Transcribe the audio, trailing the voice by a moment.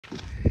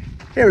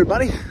Hey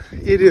everybody,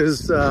 it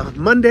is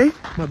Monday.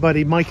 My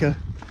buddy Micah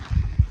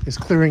is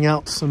clearing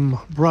out some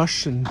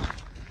brush and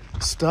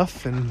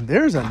stuff, and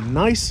there's a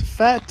nice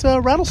fat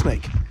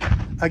rattlesnake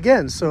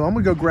again. So I'm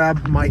gonna go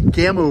grab my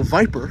Gamo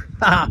Viper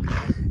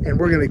and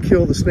we're gonna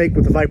kill the snake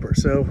with the Viper.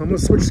 So I'm gonna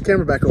switch the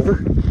camera back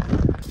over.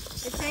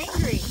 It's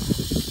angry.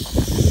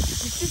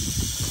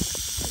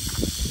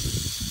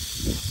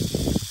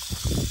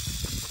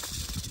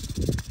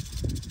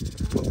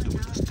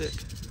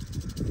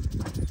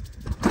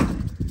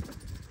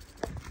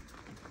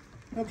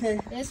 Okay.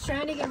 It's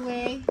trying to get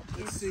away.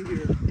 Let's see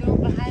here.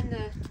 Going behind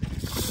the...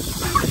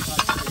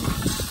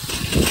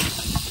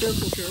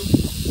 Careful, careful.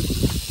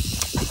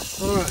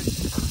 All right.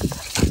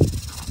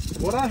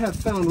 What I have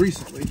found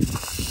recently is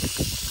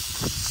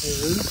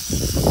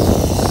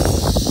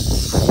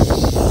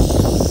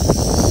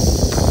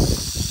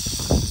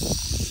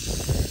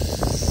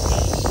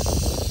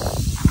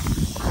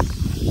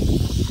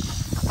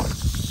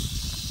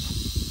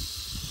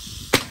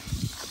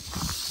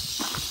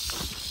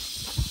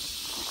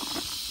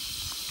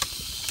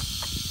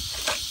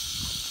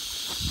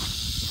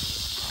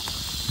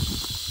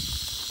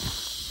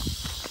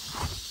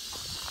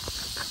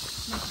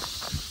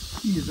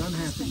he is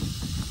unhappy.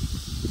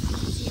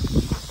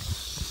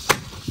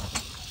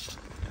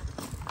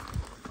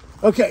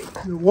 Okay,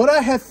 what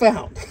I have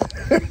found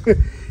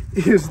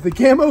is the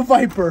Gamo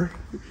Viper.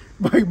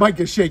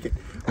 Mike is shaking.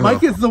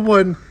 Mike is the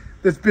one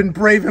that's been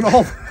braving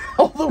all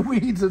the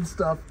weeds and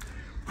stuff.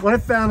 What I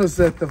found is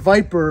that the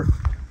Viper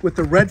with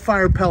the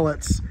RedFire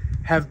Pellets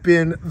have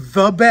been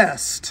the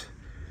best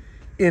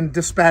in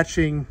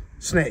dispatching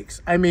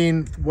snakes. I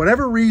mean, for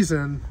whatever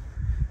reason,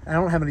 I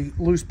don't have any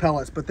loose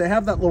pellets, but they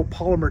have that little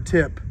polymer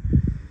tip.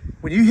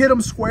 When you hit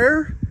them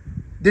square,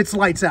 it's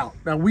lights out.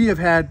 Now, we have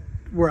had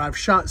where I've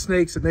shot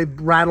snakes and they've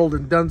rattled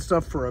and done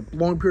stuff for a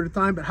long period of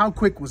time, but how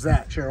quick was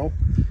that, Cheryl?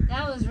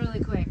 That was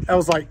really quick. I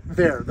was like,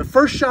 there. The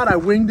first shot, I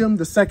winged him.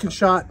 The second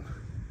shot,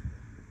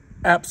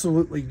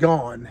 absolutely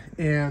gone.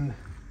 And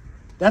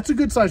that's a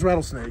good-sized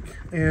rattlesnake.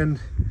 And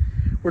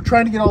we're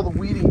trying to get all the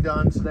weeding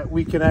done so that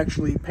we can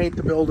actually paint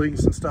the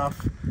buildings and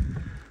stuff.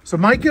 So,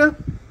 Micah,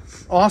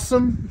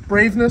 awesome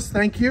braveness,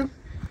 thank you.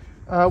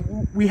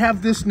 We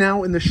have this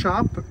now in the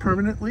shop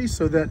permanently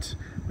so that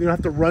we don't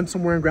have to run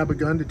somewhere and grab a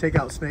gun to take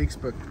out snakes.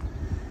 But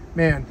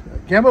man,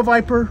 Gamo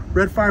Viper,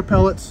 RedFire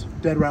Pellets,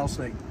 dead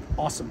rattlesnake,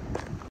 awesome.